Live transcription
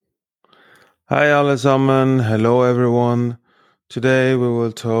Hi allesammans, hello everyone. Today we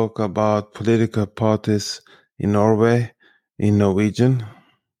will talk about political parties in Norway in Norwegian.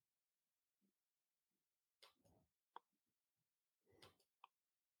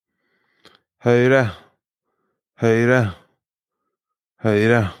 Høyre, Høyre,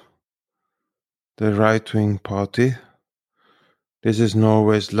 Høyre, the right-wing party. This is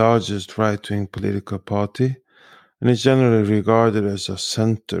Norway's largest right-wing political party and is generally regarded as a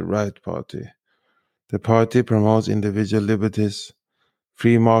center-right party. The party promotes individual liberties,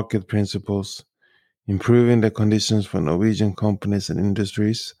 free market principles, improving the conditions for Norwegian companies and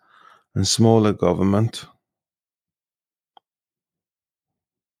industries, and smaller government.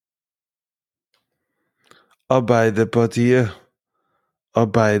 Arbeiderpartiet,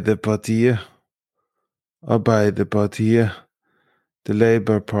 Arbeiderpartiet, Arbeiderpartiet, the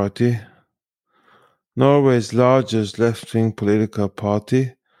Labour Party. Norway's largest left-wing political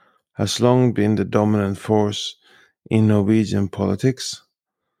party has long been the dominant force in Norwegian politics.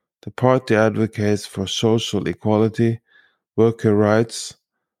 The party advocates for social equality, worker rights,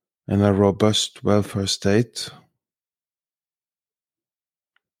 and a robust welfare state.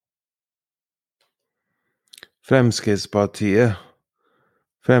 Fremskrittspartiet,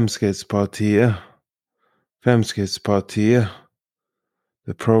 Fremskrittspartiet, Fremskrittspartiet,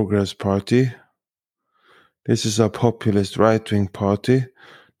 the Progress Party. This is a populist right-wing party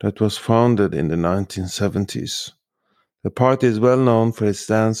that was founded in the 1970s. The party is well known for its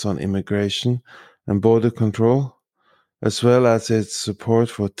stance on immigration and border control, as well as its support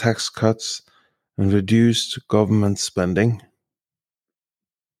for tax cuts and reduced government spending.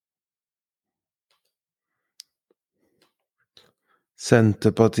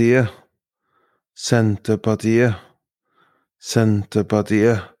 Senterpartiet, Senterpartiet,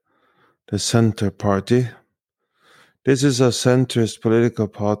 Senterpartiet, the Center Party. This is a centrist political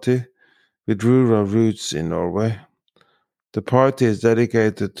party with rural roots in Norway. The party is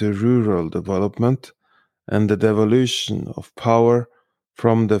dedicated to rural development and the devolution of power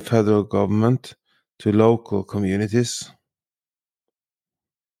from the federal government to local communities.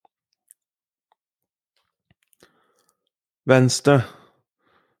 Venstre,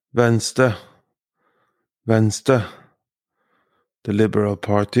 Venstre, Venstre, the Liberal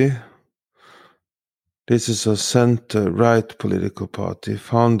Party. This is a center-right political party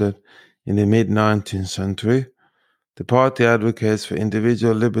founded in the mid-19th century. The party advocates for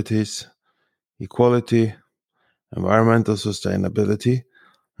individual liberties, equality, environmental sustainability,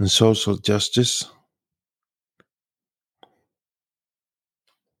 and social justice.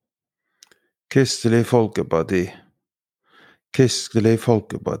 Kristelig Folkeparti, Kristelig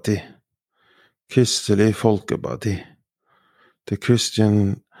Folkeparti, Kristelig Folkeparti, the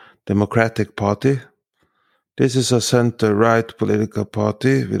Christian Democratic Party. This is a center-right political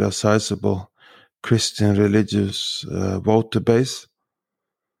party with a sizable Christian religious voter base.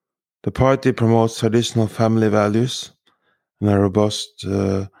 The party promotes traditional family values and a robust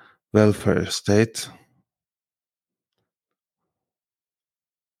welfare state.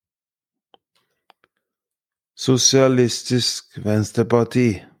 Sosialistisk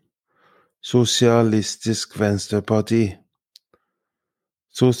Venstreparti, Sosialistisk Venstreparti,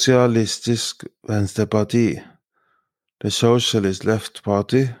 Sosialistisk Venstreparti, the Socialist Left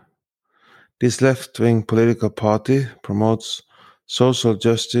Party. This left-wing political party promotes social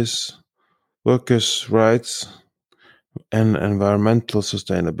justice, workers' rights, and environmental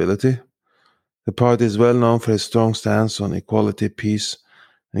sustainability. The party is well known for its strong stance on equality, peace,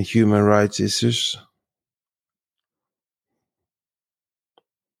 and human rights issues.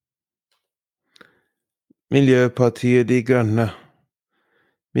 Miljøpartiet De Grønne,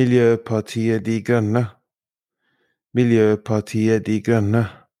 Miljøpartiet De Grønne, Miljøpartiet De Grønne,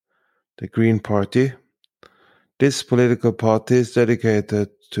 the Green Party. This political party is dedicated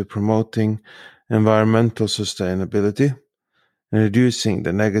to promoting environmental sustainability and reducing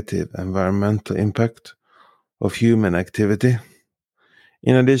the negative environmental impact of human activity.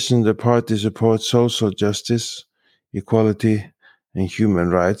 In addition, the party supports social justice, equality, and human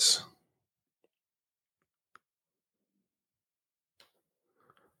rights.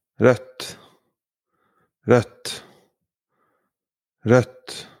 Rødt, Rødt,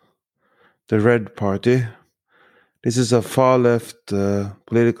 Rødt, the Red Party. This is a far-left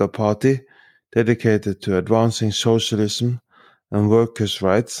political party dedicated to advancing socialism and workers'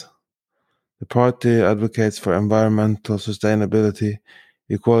 rights. The party advocates for environmental sustainability,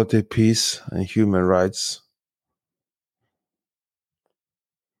 equality, peace, and human rights.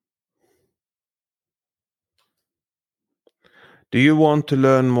 Do you want to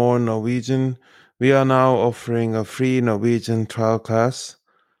learn more Norwegian? We are now offering a free Norwegian trial class.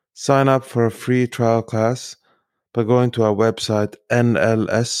 Sign up for a free trial class by going to our website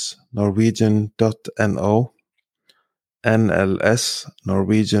nlsnorwegian.no,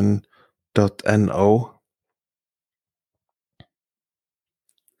 nlsnorwegian.no,